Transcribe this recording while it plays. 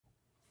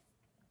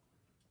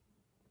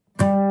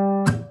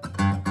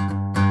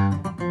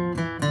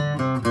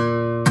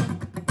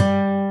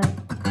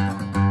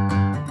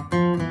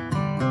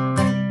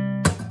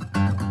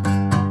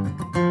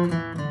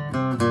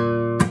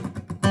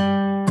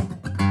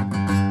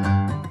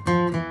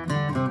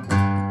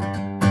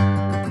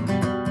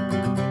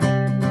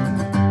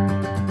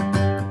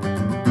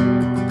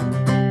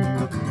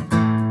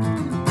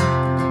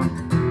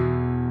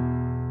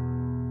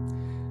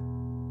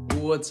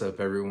What's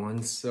up,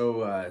 everyone?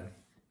 So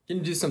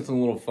gonna do something a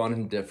little fun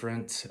and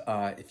different.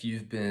 If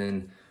you've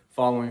been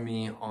following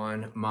me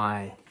on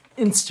my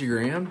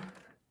Instagram,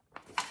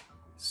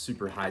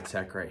 super high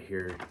tech right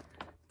here,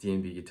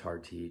 DMB Guitar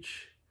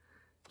Teach.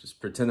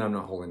 Just pretend I'm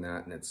not holding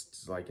that, and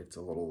it's like it's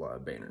a little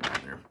banner down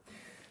there.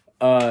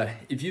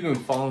 If you've been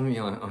following me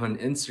on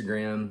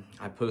Instagram,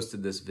 I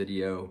posted this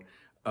video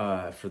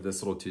for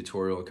this little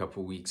tutorial a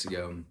couple weeks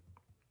ago,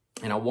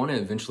 and I want to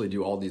eventually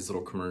do all these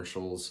little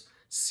commercials,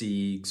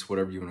 segues,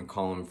 whatever you want to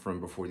call them,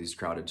 from Before These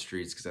Crowded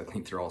Streets, because I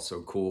think they're all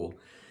so cool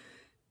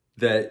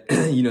that,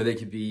 you know, they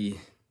could be,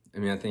 I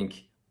mean, I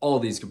think all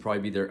of these could probably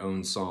be their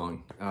own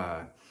song,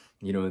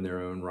 you know, in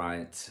their own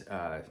right,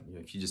 you know,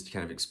 if you just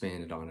kind of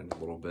expanded on it a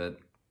little bit.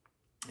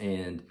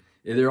 And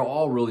they're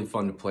all really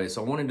fun to play.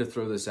 So I wanted to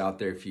throw this out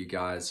there for you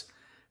guys,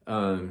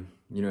 you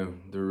know,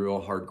 the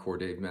real hardcore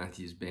Dave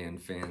Matthews Band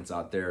fans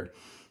out there.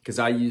 Because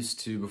I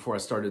used to, before I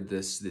started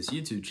this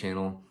YouTube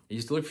channel, I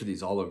used to look for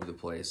these all over the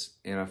place.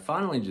 And I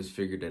finally just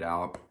figured it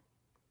out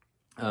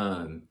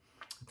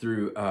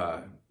through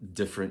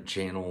different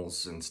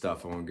channels and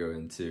stuff I won't go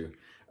into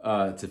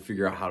to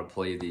figure out how to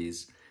play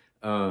these.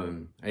 I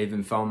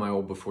even found my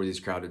old Before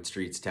These Crowded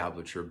Streets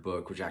tablature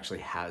book, which actually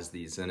has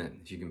these in it.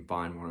 If you can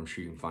find one, I'm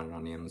sure you can find it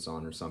on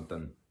Amazon or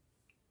something.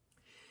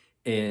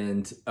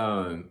 And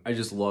I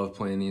just love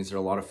playing these. They're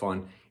a lot of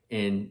fun.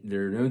 And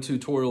there are no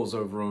tutorials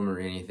over them or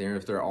anything.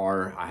 If there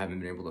are, I haven't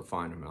been able to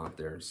find them out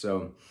there.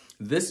 So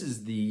this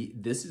is the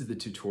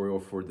tutorial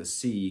for the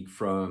Segue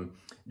from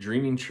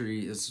Dreaming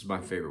Tree. This is my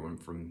favorite one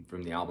from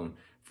the album.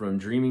 From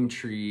Dreaming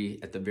Tree,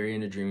 at the very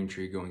end of Dreaming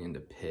Tree, going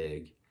into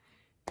Pig.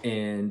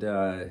 And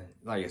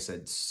like I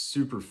said,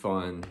 super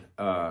fun,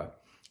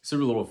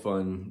 super little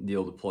fun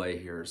deal to play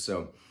here.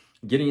 So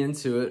getting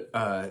into it,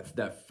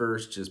 that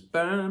first just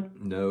bam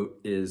note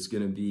is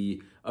going to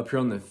be up here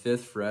on the 5th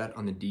fret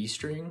on the D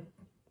string.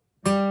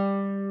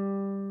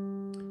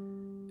 And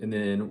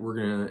then we're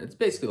gonna, it's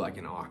basically like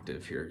an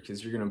octave here,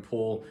 because you're gonna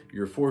pull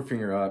your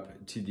forefinger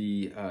up to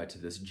the to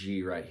this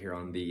G right here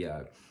on the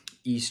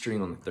E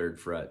string on the 3rd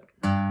fret.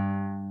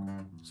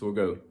 So we'll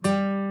go.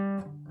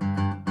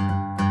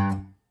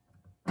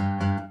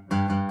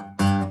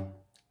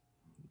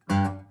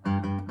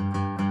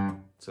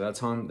 So that's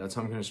how I'm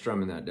gonna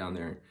strum in that down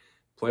there.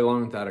 Play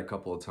along with that a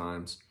couple of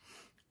times.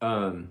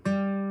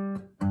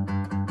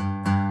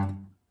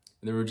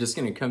 And then we're just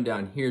gonna come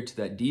down here to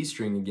that D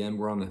string again.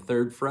 We're on the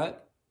 3rd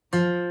fret.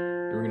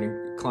 Then we're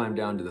gonna climb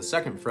down to the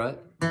 2nd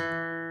fret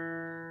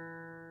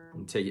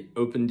and take it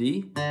open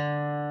D.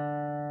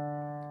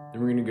 Then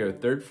we're gonna go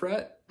 3rd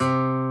fret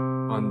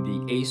on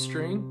the A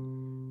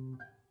string,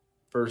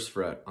 1st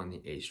fret on the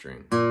A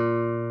string.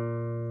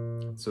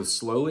 So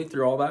slowly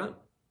through all that.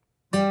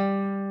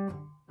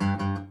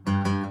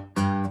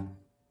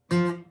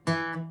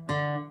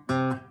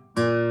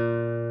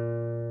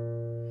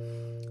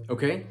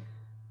 Okay,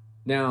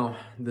 now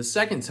the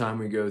second time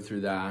we go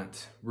through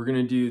that, we're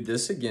gonna do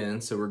this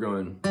again. So we're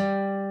going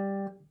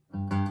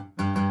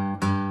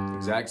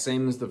exact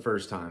same as the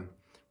first time.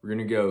 We're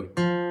gonna go,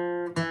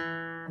 and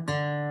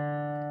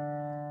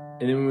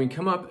then when we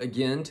come up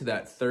again to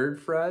that 3rd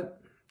fret,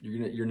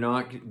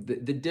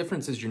 the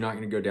difference is you're not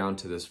gonna go down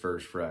to this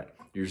 1st fret.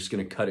 You're just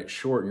gonna cut it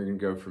short, and you're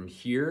gonna go from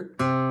here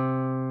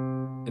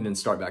and then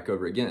start back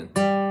over again.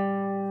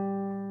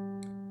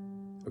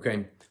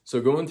 Okay,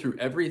 so going through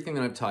everything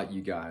that I've taught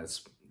you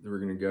guys, we're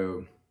gonna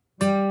go.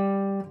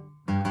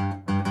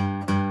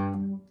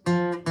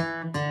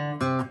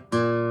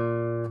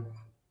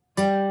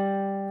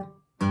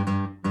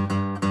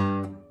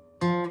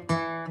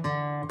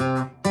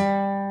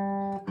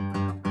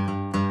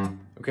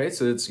 Okay,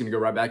 so it's gonna go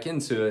right back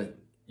into it.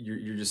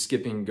 You're just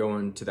skipping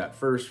going to that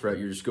 1st fret.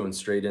 You're just going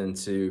straight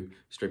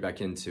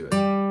back into it.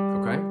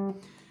 Okay,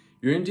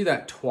 you're gonna do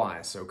that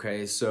twice.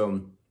 Okay,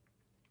 so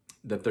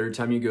the 3rd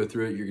time you go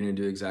through it, you're gonna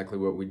do exactly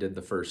what we did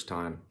the 1st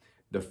time.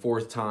 The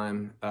 4th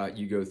time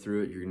you go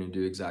through it, you're gonna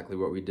do exactly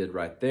what we did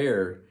right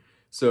there.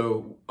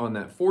 So on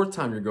that 4th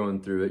time you're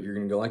going through it, you're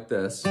gonna go like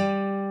this.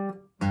 And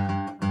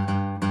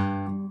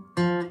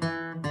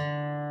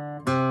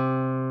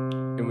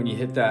when you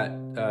hit that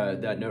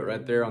that note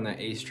right there on that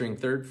A string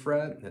 3rd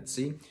fret, let's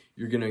see,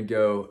 you're gonna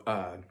go,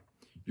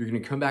 you're gonna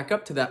come back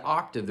up to that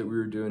octave that we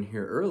were doing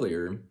here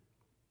earlier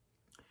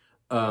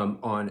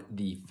on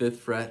the 5th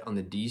fret on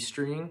the D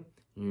string.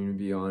 You're gonna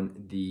be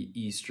on the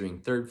E string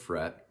 3rd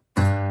fret.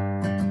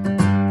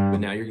 But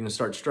now you're gonna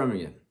start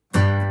strumming it.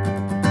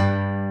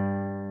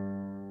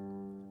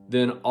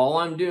 Then all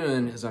I'm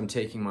doing is I'm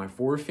taking my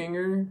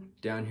forefinger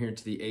down here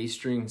to the A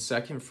string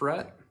 2nd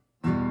fret,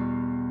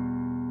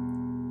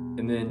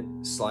 and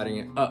then sliding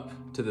it up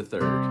to the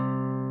 3rd.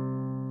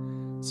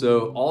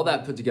 So all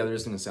that put together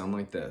is gonna sound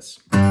like this.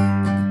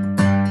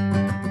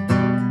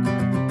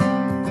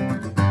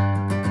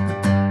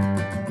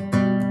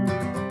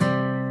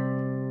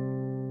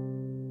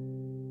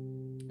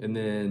 And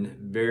then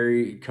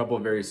couple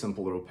of very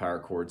simple little power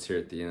chords here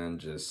at the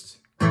end. You're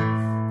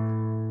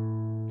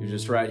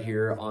just right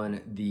here on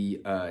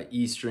the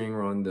E string,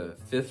 we're on the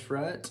 5th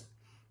fret,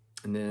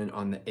 And then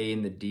on the A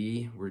and the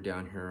D, we're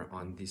down here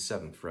on the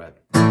 7th fret.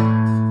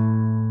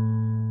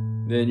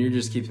 Then you're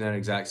just keeping that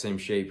exact same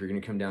shape. You're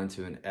gonna come down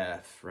to an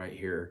F right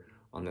here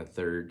on the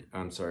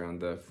on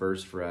the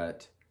 1st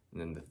fret, and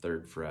then the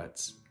 3rd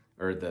frets,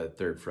 or the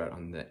 3rd fret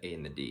on the A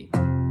and the D.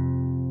 Then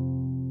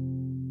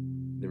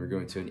we're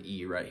going to an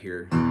E right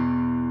here.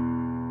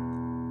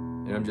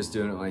 And I'm just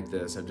doing it like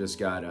this. I've just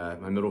got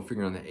my middle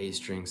finger on the A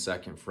string,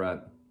 2nd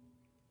fret.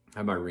 I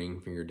have my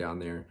ring finger down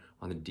there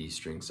on the D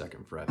string,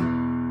 2nd fret.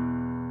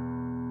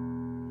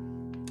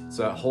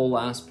 So that whole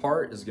last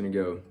part is gonna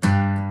go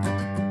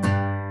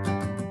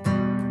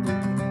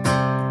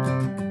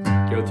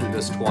through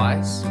this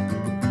twice.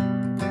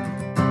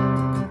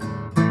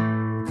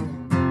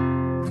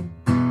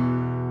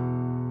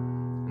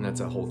 And that's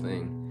that whole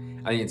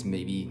thing. I think it's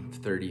maybe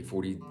 30,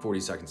 40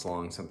 seconds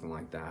long, something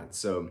like that.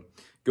 So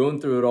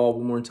going through it all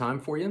one more time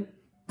for you.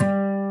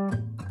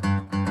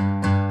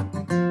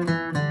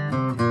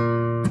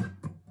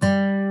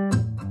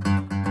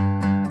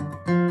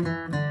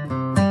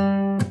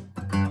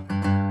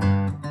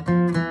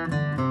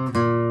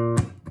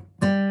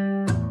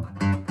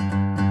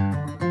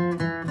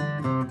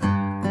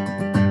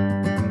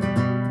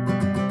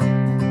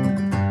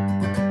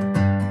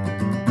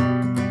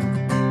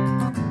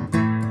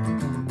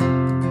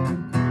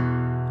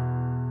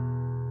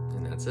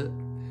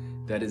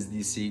 That is the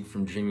segue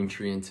from Dreaming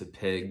Tree into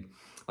Pig.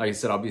 Like I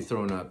said, I'll be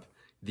throwing up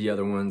the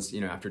other ones, you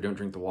know, after Don't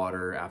Drink the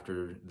Water,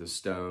 after the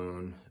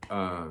Stone,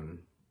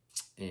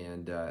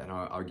 and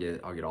I'll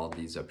get all of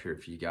these up here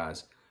for you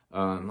guys.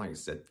 Like I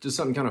said, just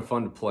something kind of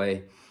fun to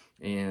play,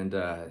 and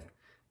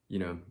you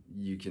know,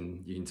 you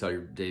can tell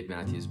your Dave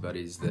Matthews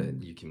buddies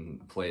that you can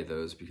play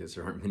those, because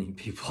there aren't many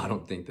people, I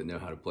don't think, that know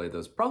how to play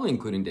those, probably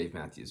including Dave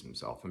Matthews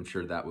himself. I'm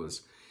sure that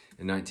was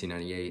in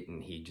 1998,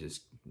 and he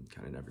just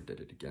kind of never did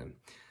it again.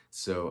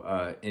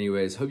 So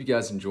anyways, hope you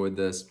guys enjoyed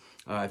this.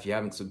 If you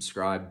haven't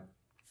subscribed,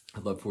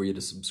 I'd love for you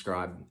to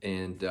subscribe,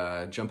 and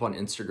jump on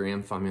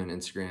Instagram. Find me on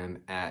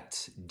Instagram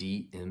at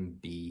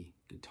DMB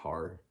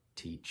Guitar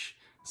Teach.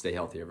 Stay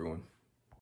healthy, everyone.